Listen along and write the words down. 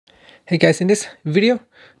Hey guys, in this video,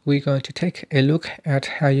 we're going to take a look at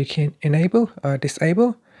how you can enable or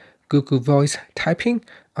disable Google Voice typing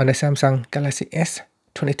on the Samsung Galaxy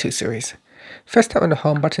S22 series. First, tap on the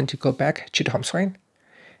home button to go back to the home screen.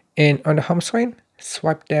 And on the home screen,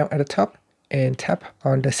 swipe down at the top and tap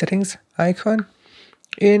on the settings icon.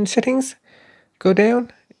 In settings, go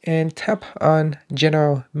down and tap on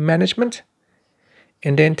general management,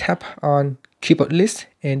 and then tap on keyboard list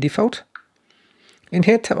and default. In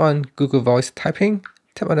here, tap on Google Voice Typing.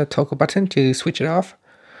 Tap on the toggle button to switch it off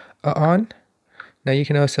or on. Now you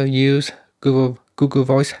can also use Google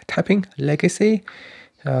Voice Typing Legacy.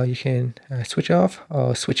 You can switch off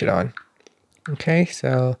or switch it on. Okay,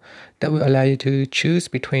 so that will allow you to choose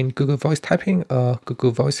between Google Voice Typing or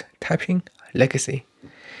Google Voice Typing Legacy.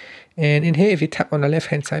 And in here, if you tap on the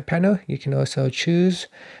left-hand side panel, you can also choose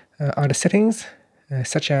other settings,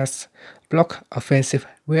 such as block offensive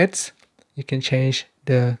words. You can change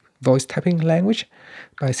the voice typing language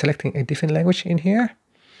by selecting a different language in here.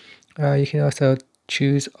 You can also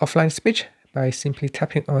choose offline speech by simply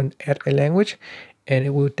tapping on add a language, and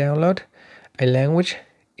it will download a language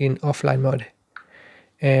in offline mode.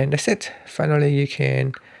 And that's it. Finally, you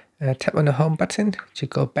can tap on the home button to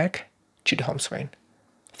go back to the home screen.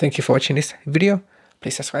 Thank you for watching this video.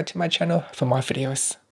 Please subscribe to my channel for more videos.